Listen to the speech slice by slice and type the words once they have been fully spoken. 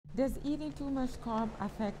Does eating too much carb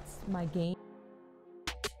affect my gain?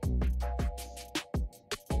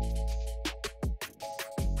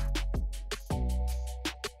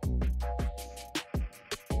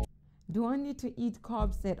 Do I need to eat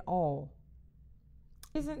carbs at all?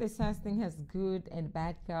 Isn't there such thing as good and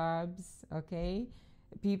bad carbs? Okay,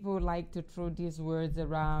 people like to throw these words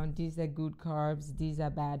around. These are good carbs, these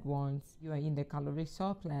are bad ones. You are in the calorie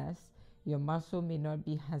surplus. Your muscle may not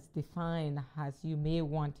be as defined as you may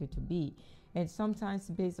want it to be. And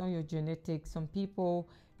sometimes based on your genetics, some people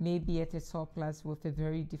may be at a surplus with a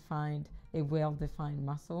very defined, a well-defined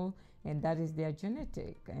muscle, and that is their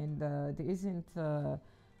genetic. And there isn't a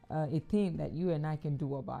thing that you and I can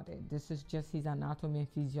do about it. This is just his anatomy and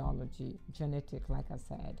physiology, genetic, like I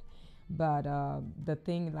said. But the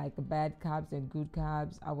thing like bad carbs and good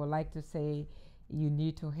carbs, I would like to say you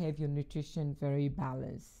need to have your nutrition very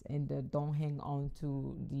balanced, and don't hang on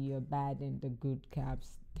to the bad and the good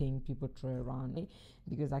carbs thing people throw around.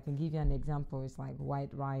 Because I can give you an example. It's like white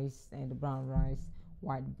rice and brown rice,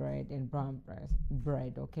 white bread and brown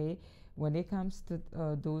bread. Okay, when it comes to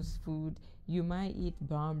those food, you might eat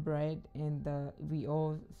brown bread, and we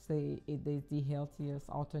all say it is the healthiest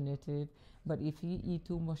alternative. But if you eat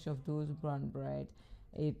too much of those brown bread,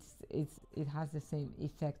 it has the same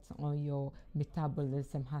effect on your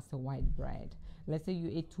metabolism as the white bread. Let's say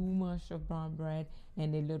you ate too much of brown bread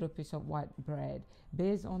and a little piece of white bread.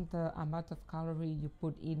 Based on the amount of calorie you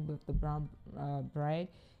put in with the brown bread,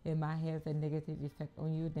 it might have a negative effect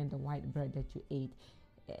on you than the white bread that you ate.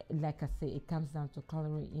 Like I say, it comes down to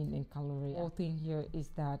calorie in and calorie out. The whole thing here is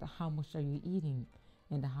that how much are you eating,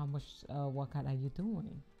 and how much workout are you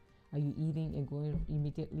doing? Are you eating and going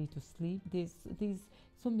immediately to sleep? There's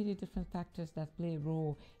so many different factors that play a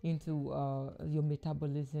role into your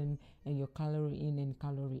metabolism and your calorie in and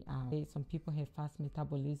calorie out. Some people have fast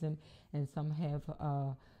metabolism and some have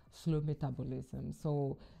slow metabolism.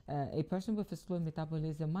 So a person with a slow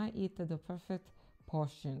metabolism might eat the perfect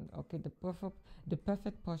portion. Okay, the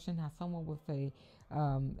perfect portion has someone with a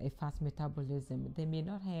fast metabolism. They may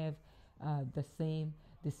not have the same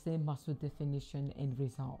muscle definition and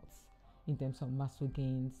results in terms of muscle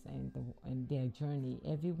gains and their journey.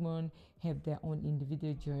 Everyone have their own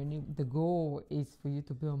individual journey. The goal is for you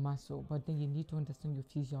to build muscle, but then you need to understand your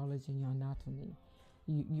physiology and your anatomy.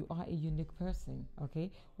 You are a unique person.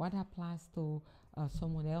 Okay, what applies to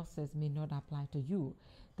someone else's may not apply to you.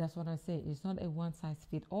 That's what I say. It's not a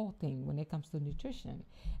one-size-fits-all thing when it comes to nutrition.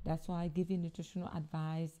 That's why I give you nutritional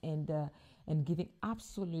advice and giving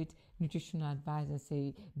absolute nutritional advice and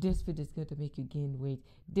say this food is going to make you gain weight,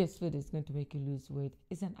 this food is going to make you lose weight.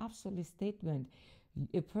 It's an absolute statement.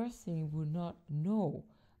 A person will not know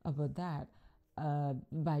about that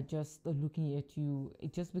by just looking at you,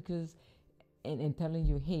 just because and telling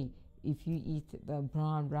you, hey, if you eat the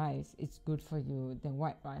brown rice, it's good for you than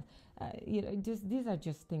white rice. These are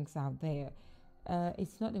just things out there.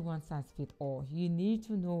 It's not a one size fits all. You need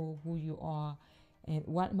to know who you are and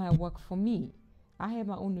what might work for me. I have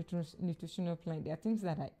my own nutritional plan. There are things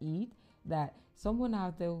that I eat that someone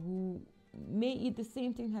out there who may eat the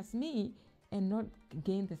same thing as me and not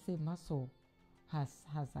gain the same muscle as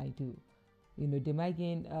I do. They might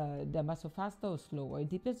gain the muscle faster or slower. It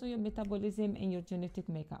depends on your metabolism and your genetic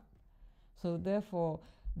makeup. So therefore,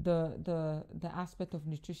 the aspect of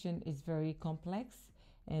nutrition is very complex,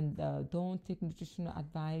 and don't take nutritional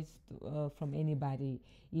advice from anybody.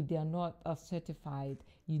 If they are not certified,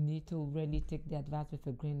 you need to really take the advice with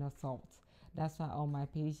a grain of salt. That's why on my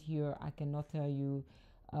page here, I cannot tell you,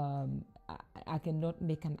 I cannot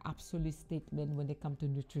make an absolute statement when it comes to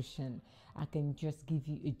nutrition. I can just give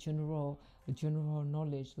you a general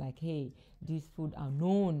knowledge, like, hey, these foods are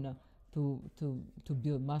known to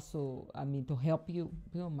build muscle. I mean, to help you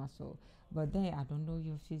build muscle. But then I don't know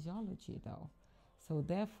your physiology though. So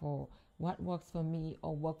therefore, what works for me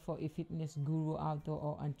or work for a fitness guru out there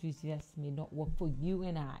or enthusiast may not work for you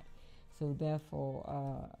and I. So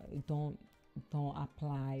therefore, don't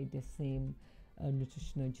apply the same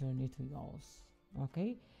nutritional journey to yours.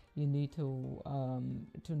 Okay, you need to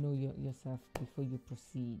know yourself before you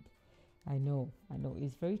proceed. I know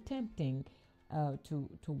it's very tempting to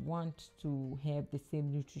want to have the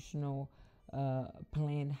same nutritional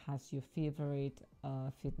plan as your favorite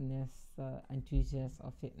fitness enthusiast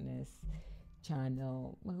or fitness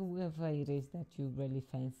channel, whoever it is that you really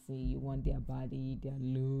fancy. You want their body, their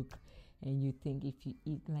look, and you think if you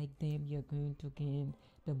eat like them, you're going to gain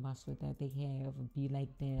the muscle that they have, be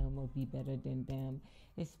like them or be better than them.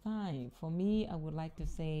 It's fine. For me, I would like to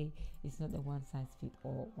say it's not a one size fits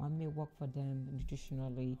all. One may work for them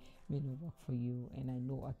nutritionally, may not work for you. And I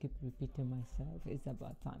know I keep repeating myself. It's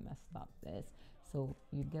about time I stop this. So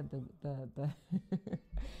you get the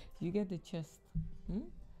you get the gist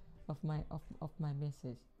of my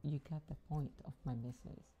message. You get the point of my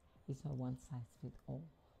message. It's not one size fits all.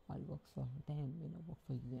 What works for them may not work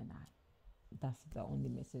for you and I. That's the only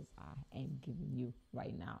message I am giving you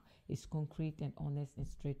right now. It's concrete and honest and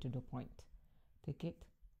straight to the point. Take it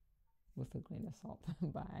with a grain of salt.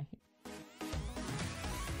 Bye.